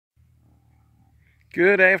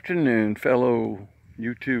Good afternoon, fellow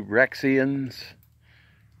YouTube Raxians,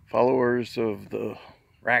 followers of the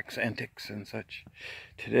Rax antics and such.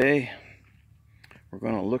 Today, we're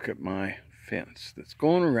going to look at my fence that's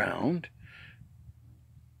going around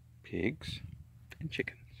pigs and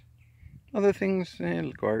chickens. Other things,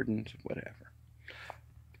 gardens, whatever.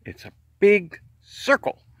 It's a big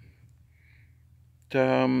circle.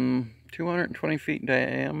 220 feet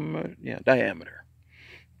diameter.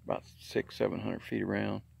 About 600-700 feet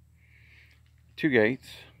around. 2 gates.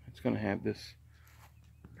 It's going to have this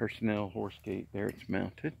personnel horse gate there. It's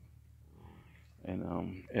mounted,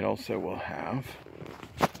 and it also will have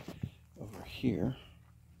over here.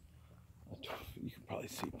 You can probably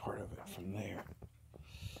see part of it from there.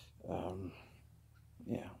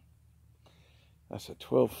 Yeah, that's a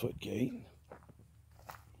 12-foot gate.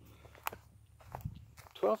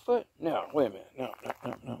 12 foot? No, wait a minute.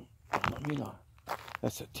 No. Let me lie.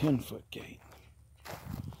 That's a 10-foot gate.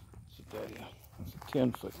 That's a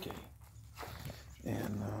 10-foot gate.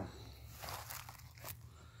 And,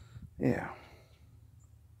 yeah.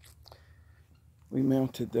 We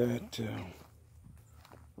mounted that a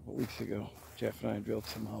couple weeks ago. Jeff and I built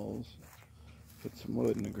some holes, put some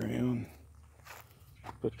wood in the ground,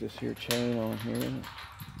 put this here chain on here.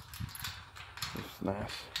 This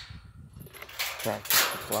nice tractor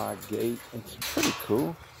supply gate. It's pretty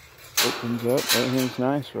cool. Opens up. Everything's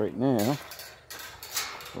nice right now.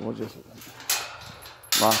 So we'll just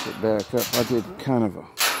lock it back up. I did kind of a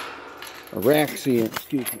Raxian,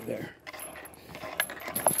 excuse me there.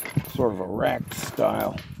 Sort of a rack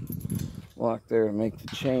style lock there to make the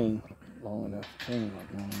chain long enough.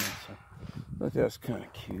 But that's kind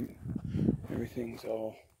of cute. Everything's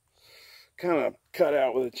all kind of cut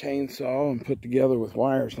out with a chainsaw and put together with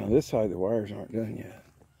wires. Now this side the wires aren't done yet.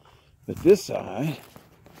 But this side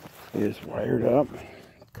is wired up,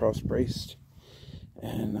 cross braced,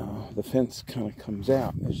 and the fence kind of comes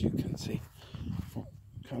out, as you can see.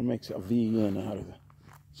 Kind of makes a V in out of it,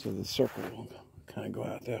 so the circle will kind of go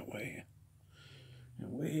out that way.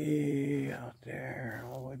 And way out there,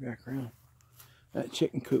 all the way back around, that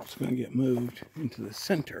chicken coop's going to get moved into the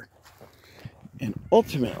center. And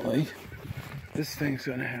ultimately, this thing's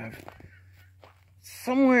going to have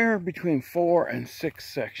somewhere between 4 and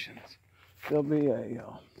 6 sections. There'll be a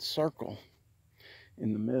circle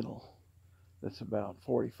in the middle that's about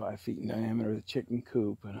 45 feet in diameter, the chicken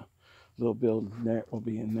coop, and a little building that will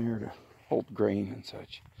be in there to hold grain and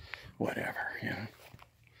such, whatever,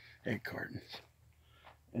 egg cartons.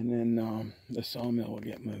 And then the sawmill will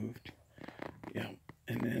get moved, and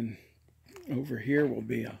then over here will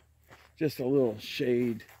be just a little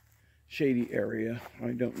shady area.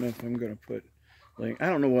 I don't know if I'm going to put, I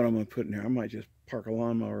don't know what I'm going to put in there. I might just park a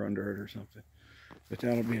lawnmower under it or something. But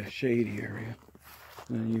that'll be a shady area.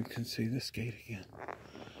 And then you can see this gate again.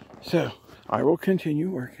 So, I will continue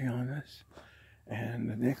working on this. And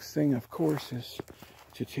the next thing, of course, is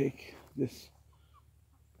to take this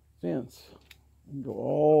fence and go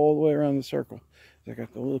all the way around the circle. I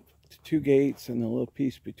got the little 2 gates and the little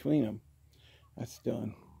piece between them. That's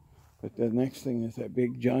done. But the next thing is that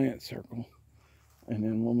big giant circle. And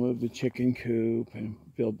then we'll move the chicken coop and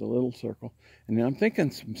build the little circle. And then I'm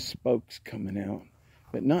thinking some spokes coming out,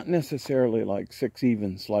 but not necessarily like 6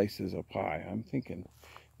 even slices of pie. I'm thinking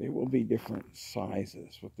they will be different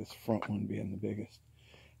sizes, with this front one being the biggest.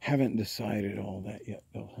 Haven't decided all that yet.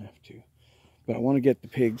 They'll have to. But I want to get the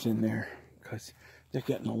pigs in there because they're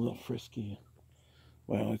getting a little frisky.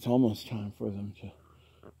 Well, it's almost time for them to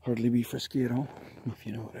hardly be frisky at all, if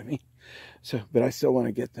you know what I mean. So, but I still want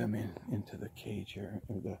to get them into the cage here,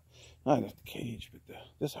 or not the cage, but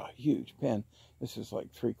this is a huge pen. This is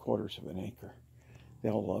like 3/4 of an acre.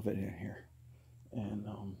 They'll love it in here,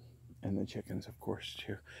 and the chickens, of course,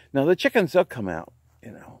 too. Now the chickens, they'll come out.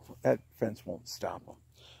 That fence won't stop them,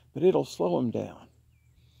 but it'll slow them down.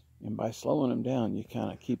 And by slowing them down, you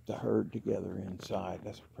kind of keep the herd together inside.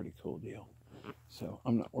 That's a pretty cool deal. So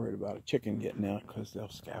I'm not worried about a chicken getting out, because they'll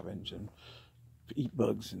scavenge and eat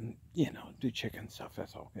bugs and, do chicken stuff.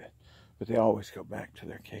 That's all good. But they always go back to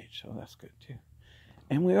their cage, so that's good too.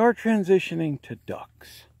 And we are transitioning to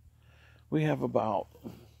ducks. We have about,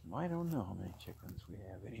 I don't know how many chickens we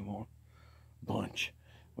have anymore. Bunch.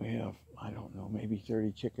 We have, I don't know, maybe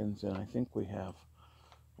 30 chickens, and I think we have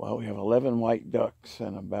 11 white ducks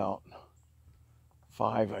and about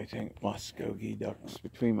 5, I think, Muskogee ducks.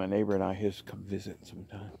 Between my neighbor and I, his come visit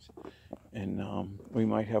sometimes. And we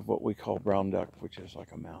might have what we call brown duck, which is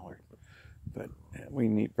like a mallard. But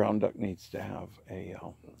brown duck needs to have a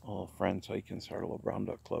little friend, so he can start a little brown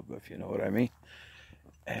duck club, if you know what I mean.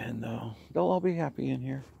 And they'll all be happy in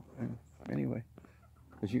here. And anyway,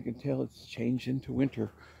 As you can tell, it's changed into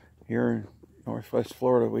winter. Here in Northwest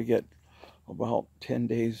Florida, we get about 10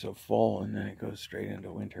 days of fall, and then it goes straight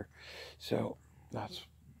into winter. So that's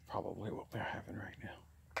probably what we're having right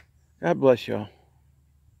now. God bless y'all.